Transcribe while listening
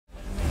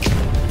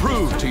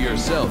to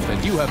yourself,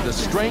 and you have the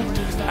strength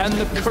and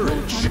the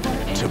courage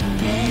to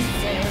be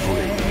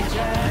free.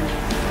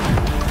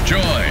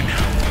 Join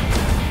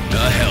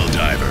the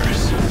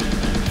Helldivers.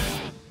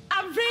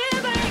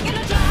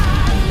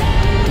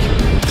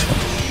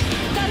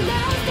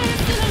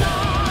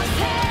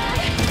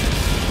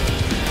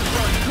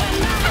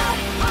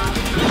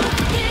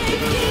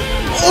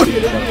 Oh!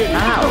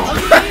 Ow!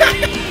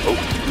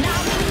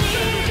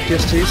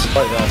 Just tease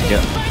like that.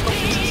 Yeah.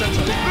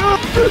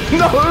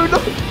 No, no!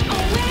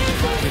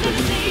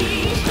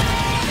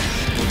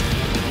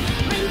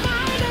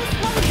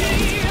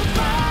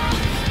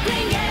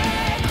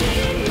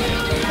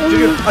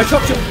 Dude, I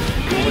chopped him!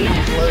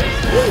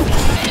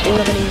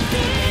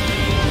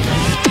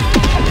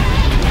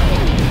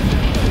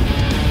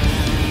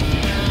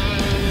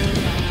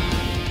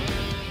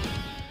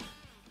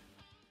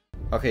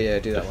 Okay, yeah,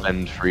 do that one.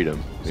 Defend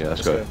freedom. Yeah,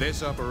 let's go.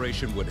 This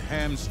operation would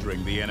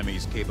hamstring the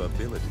enemy's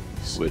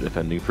capabilities. We're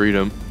defending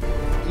freedom.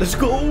 Let's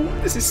go!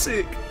 This is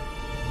sick!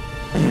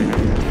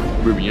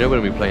 Ruben, you know we're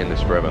going to be playing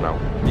this forever now?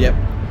 Yep.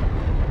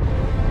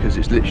 Because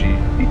it's literally...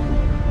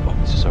 Oh,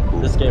 this is so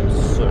cool. This game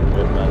is so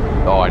good,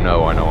 man. Oh, I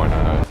know.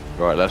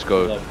 Right, let's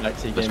go.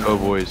 Let's go,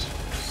 boys.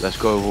 Let's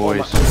go, boys.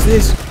 What's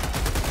this?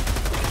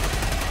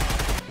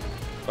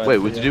 Wait,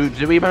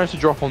 did we manage to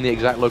drop on the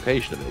exact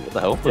location of it? What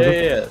the hell?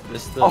 Yeah.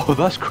 Oh,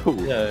 that's cool.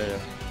 Yeah.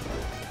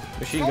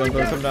 Machine gun,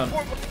 go come down.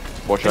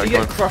 Watch Did out, you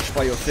get crushed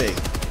by your thing?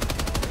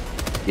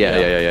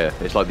 Yeah.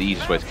 It's like the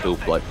easiest way to kill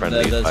like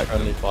friendly. There's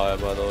friendly fire,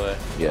 by the way.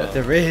 Yeah.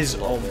 There is.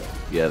 Oh.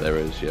 Yeah, there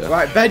is. Yeah.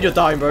 Right, Ben, you're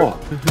dying, bro. Oh.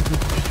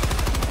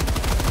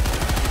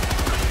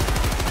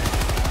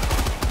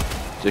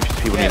 So if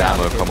people need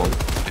ammo, come on.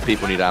 If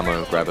people need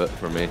ammo, grab it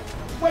from me.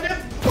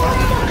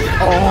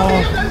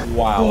 Oh,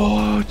 wow.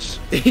 What?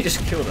 He just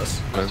killed us.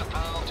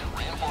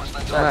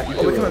 Matt,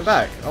 Oh, we're coming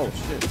back. Oh,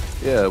 shit.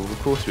 Yeah, well, of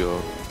course we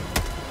are.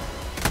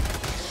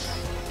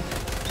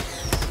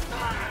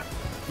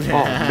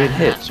 Oh, been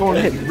hit. Someone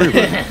hit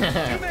Ruben.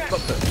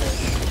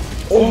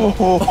 Oh.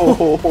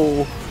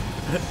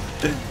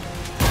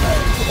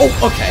 Oh,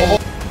 okay.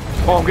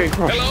 Oh, I'm getting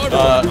crushed.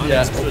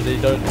 Yeah, really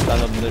don't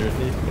stand underneath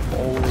me.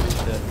 Holy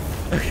shit.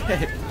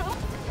 Okay.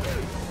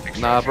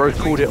 Nah, bro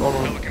called it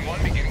on.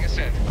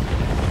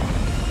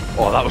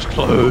 Oh, that was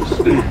close.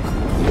 You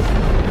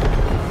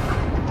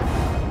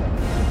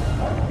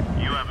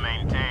have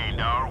maintained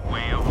our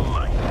way of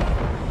life.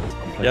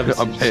 Yeah, but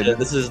I'm shit,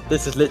 this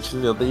is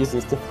literally the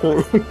easiest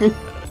difficulty.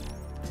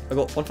 I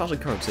got 1,000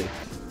 currency.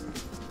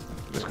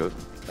 Let's go.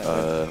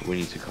 We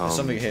need to calm. There's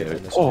something here.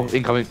 Oh,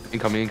 incoming.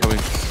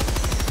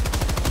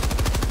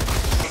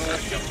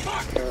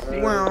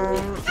 Wow.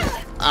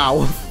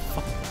 Ow.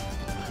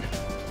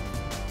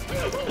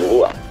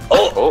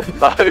 Oh,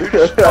 no,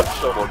 just punched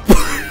someone.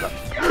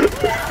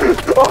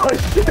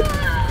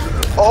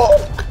 Oh,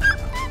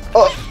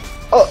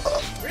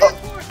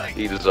 shit.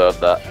 He deserved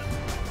that.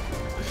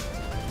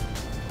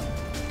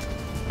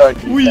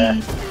 Wee.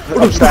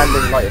 I'm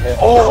standing right here.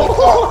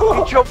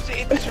 Oh, he jumped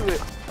into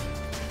it.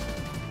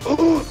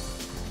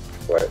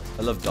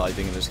 I love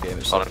diving in this game.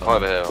 It's so Come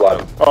fun. over here.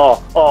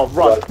 Oh,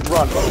 run.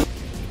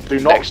 Do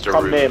not Next to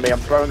come Ruben. near me, I'm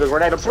throwing a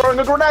grenade,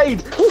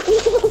 Come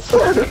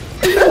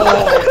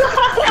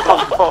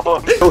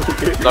on.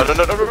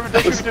 No.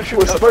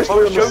 We're supposed to be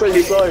on the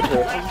same side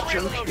here. I'm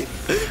joking.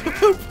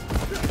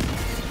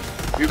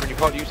 Ruben, you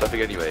can't use that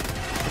thing anyway.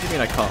 What do you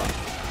mean I can't?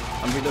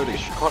 I'm reloading.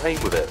 You can't aim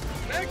with it.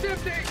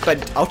 Ben,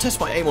 I'll test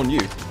my aim on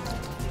you.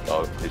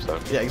 Oh, please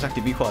don't. Yeah,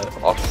 exactly. Be quiet.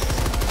 Oh.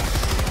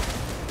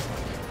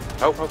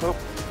 Help. Come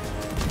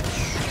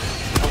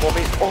on,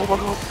 me. Oh my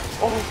god.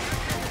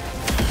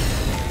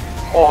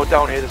 Oh,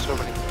 down here, there's so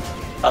many.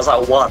 That's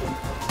like one.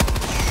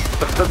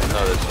 No,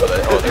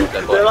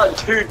 they're They're like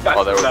two back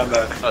Oh, they're all down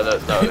there.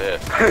 No, here.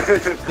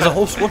 There's a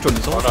whole squadron.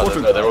 There's a whole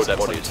squadron. No, they're all dead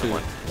It's bodies.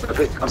 like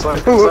two. I'm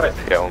sorry.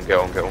 Get on.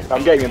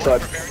 I'm getting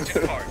inside.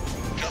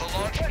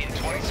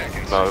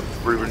 No,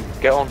 Ruben,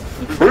 get on.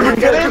 Ruben,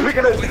 get in!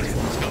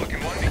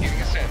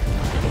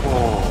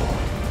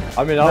 Oh. I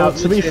mean, Now, I'm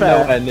to be literally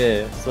fair- nowhere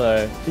near,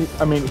 so...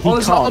 I mean, he Oh,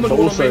 there's an can't, armored but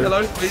wall on me, also...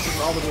 hello? Please, there's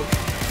an armored wall.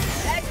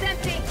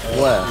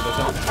 Where?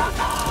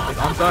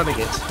 I'm burning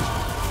it.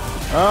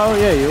 Oh,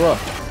 yeah, you are.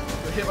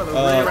 You're hit by the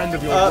rear end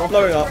of your rocket.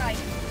 Blowing up.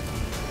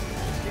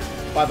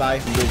 Bye bye.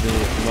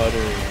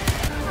 Murdering.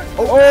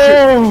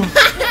 Oh!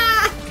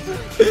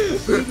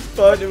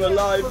 Burn him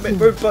alive, mate.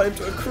 We're burning him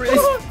to a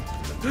crisp.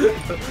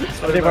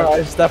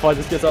 Steph, I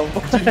just get on.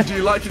 Do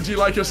you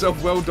like yourself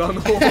well done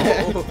or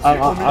medium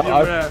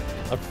rare?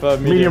 I prefer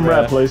Medium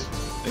rare, please.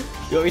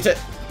 You want me to...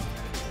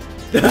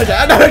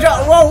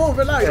 Whoa,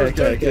 relax.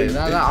 Okay.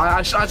 No,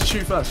 I had to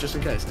shoot first, just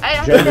in case. Hey,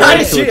 I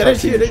didn't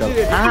shoot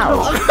it.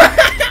 Ow!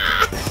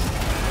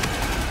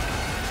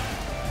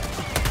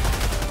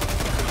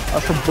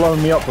 That's for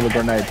blowing me up with a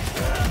grenade.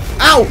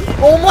 Ow!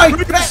 Oh my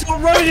god!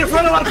 Stop running in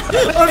front of us!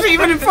 I wasn't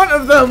even in front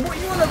of them! What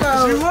are you on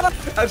about?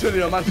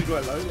 Actually, I'm actually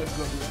quite low. Let's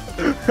go.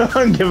 I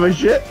don't give a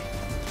shit.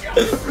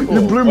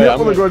 You blew me up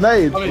with a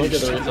grenade. I mean, you're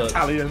just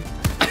Italian.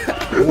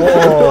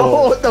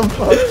 Whoa! What the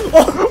fuck?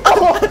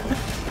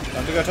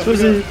 Time to go.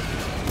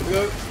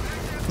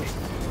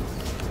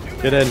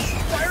 Get in.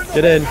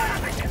 Get in.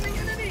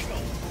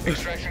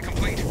 Let's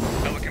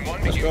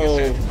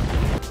go.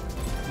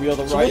 We are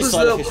the So right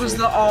side of what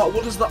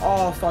history. does the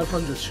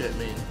R500 shit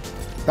mean?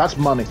 That's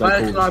money. Where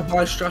can I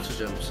buy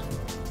stratagems?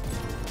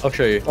 I'll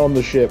show you. On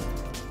the ship.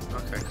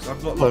 Okay, because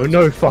I've got Oh, loads.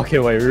 no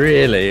fucking way,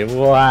 really?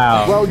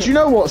 Wow. Well, do you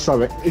know what,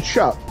 Sorry? It's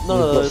shut. No,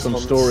 We've got it's some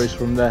not. stories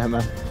from there,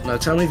 man. No,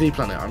 tell me the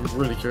planet. I'm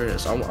really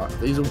curious.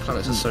 These all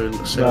planets are so.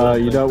 No,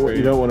 you don't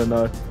want to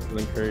know.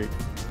 Creek.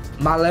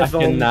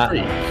 Malevon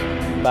Creek.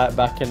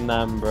 Back in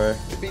Nam, bro.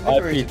 It's been I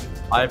liberated.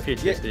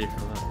 PTSD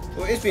from that.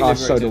 Well, it's been Ah,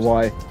 liberated. so do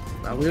I.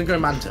 No, we're gonna go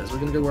Mantas. We're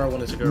gonna go where I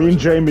wanted to go. Me and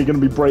Jamie are going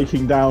to be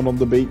breaking down on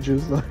the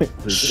beaches. Like,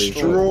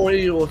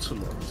 Destroy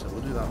Autumn. So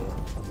we'll do that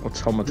one.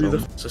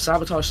 automaton. So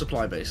sabotage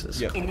supply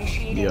bases. Yep.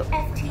 Yep.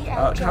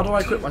 How do I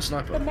equip my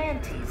sniper?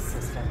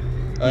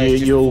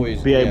 You'll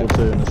be able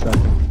to in a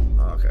second.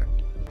 Oh, okay.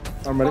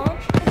 I'm ready.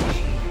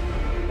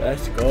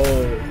 Let's go.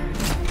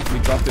 We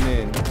dropping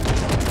in.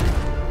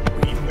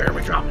 Where are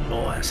we dropping,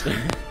 boys?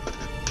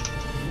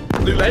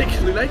 Loot Lake.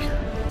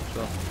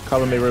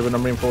 Cover me, Ruben.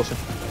 I'm reinforcing.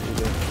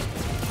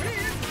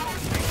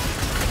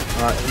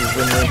 Alright, he's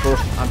been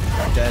reinforced. I'm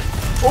dead.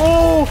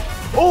 Oh!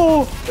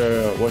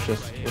 Watch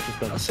this.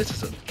 A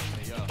citizen.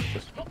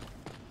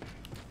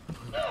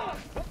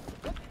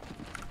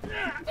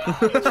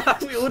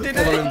 We all did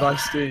Following by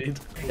speed.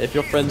 If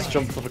your friends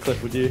jumped off a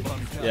cliff, would you?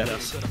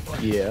 Yes.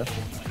 Yeah.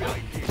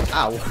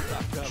 Ow.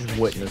 Just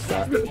witness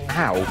that.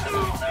 Ow.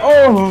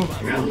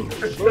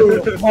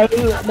 My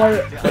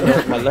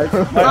leg.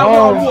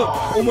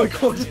 Oh my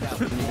god.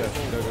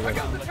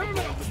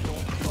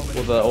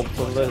 With the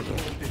orbital laser.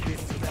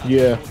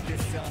 Yeah.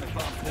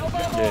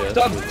 Yeah.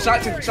 Done.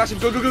 Saxon,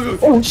 go.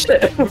 Oh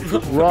shit!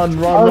 Run.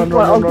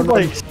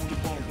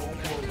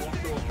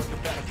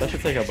 That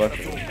should take our both,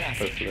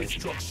 hopefully.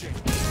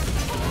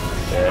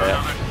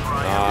 Yeah.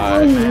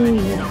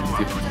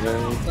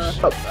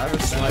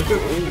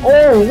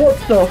 Oh, what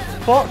the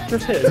fuck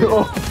just hit?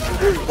 Oh,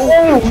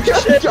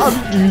 shit!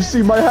 Do you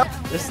see my hat?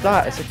 It's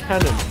that, it's a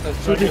cannon.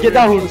 So get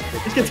down,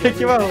 it's gonna take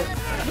you out.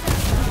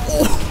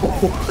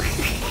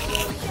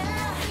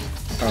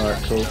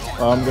 Alright, cool.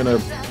 I'm gonna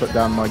put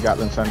down my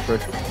Gatling sentry.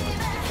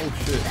 Oh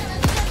shit.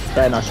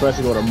 Ben, I swear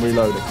to God, I'm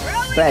reloading.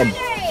 Ben!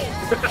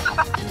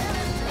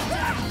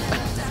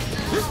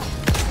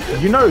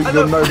 You know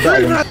you're no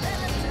better than...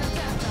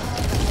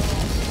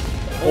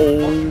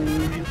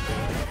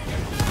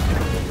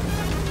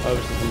 I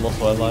was just lost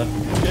my life.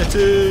 Get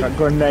in. That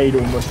grenade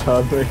almost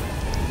hurt me.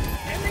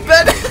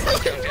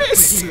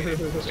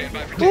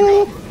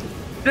 Oh,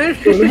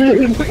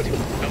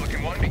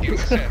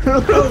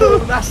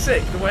 that's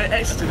sick. The way it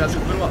exited as it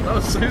blew up. That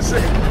was so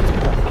sick.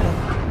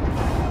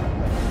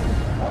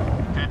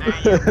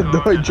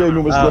 The way Jamie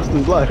almost lost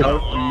his life.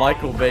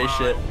 Michael Bay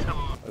shit.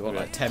 We've got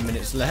like 10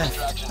 minutes left.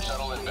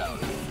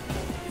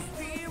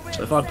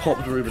 So if I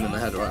popped Ruben in the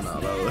head right now,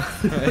 that would...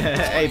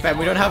 Hey Ben,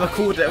 we don't have a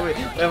cooldown. We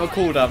have a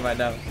cooldown right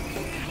now.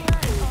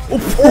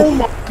 Oh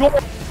my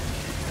God!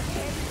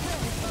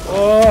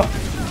 Oh!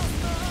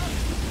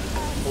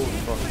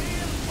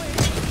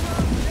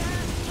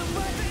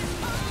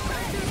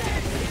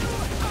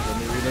 Let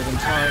me reload in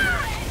time.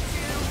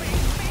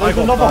 There's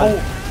another hole!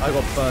 I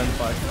got burned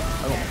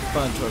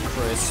to a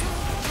crisp.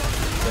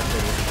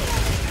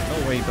 No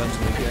way he burns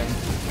me again.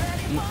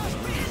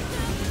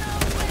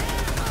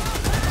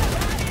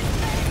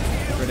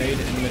 Grenade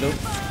in the middle.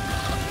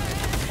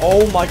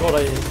 Oh my god, I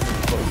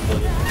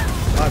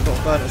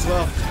got burned as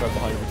well. Right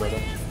behind you,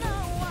 brother.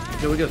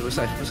 Yeah, we're good. We're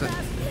safe.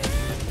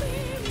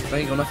 They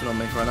ain't got nothing on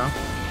me right now.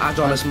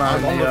 Agilest man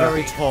I'm on in the the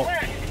very top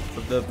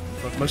of the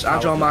most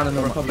agile man in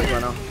the Republic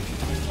right now.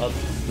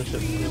 The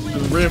ship.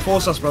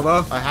 Reinforce us,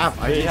 brother. I have.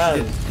 I He has.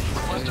 did.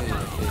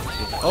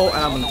 Oh,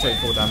 and I'm gonna take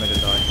 4 damage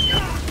and die.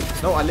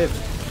 No, I lived.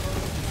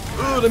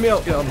 Ooh, let me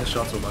out. Get on the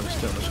shuttle, man. Just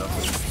get on the shuttle.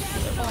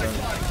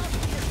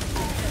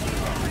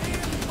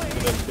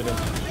 Get in.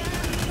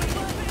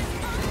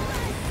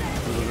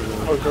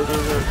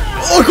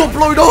 Oh, I got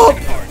blown up!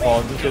 Oh,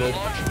 I'm just kidding.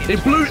 It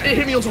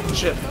hit me on top of the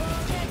ship.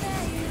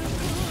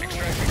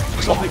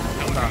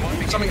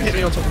 Something hit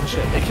me on top of the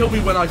ship. It killed me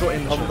when I got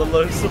in the I'm ship. the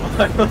low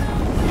survivor.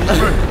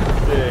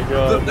 There you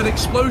go. An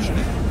explosion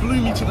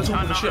blew me to the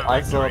top of the ship.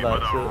 I saw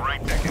that shit.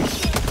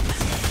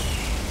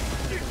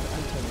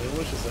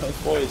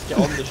 Boys, get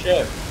on the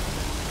ship.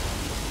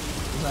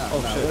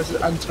 Oh shit, where's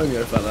the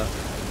Antonio fella?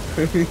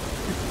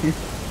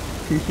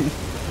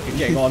 You're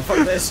getting on.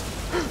 Fuck this.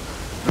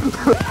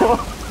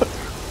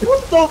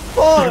 What the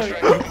fuck?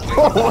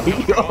 Oh my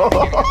God!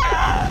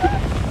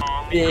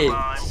 Bitch.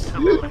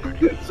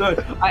 So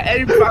I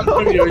aimed for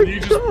Antonio and you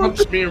just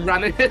punched me and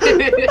ran it.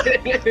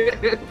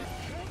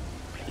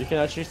 You can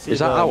actually see. Is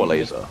that the- our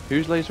laser?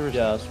 Whose laser is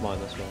Yeah, that's mine.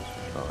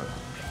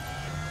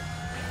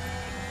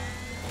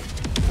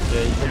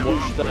 Yeah,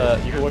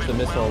 you can watch the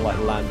missile like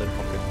land and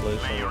fucking explode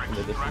from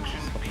the distance.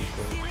 It's fucking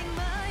cool.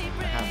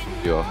 that?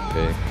 You are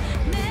okay.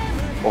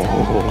 Oh.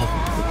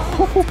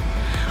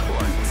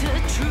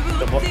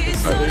 The what?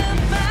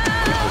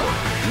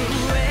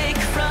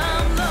 Wake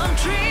from the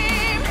dream.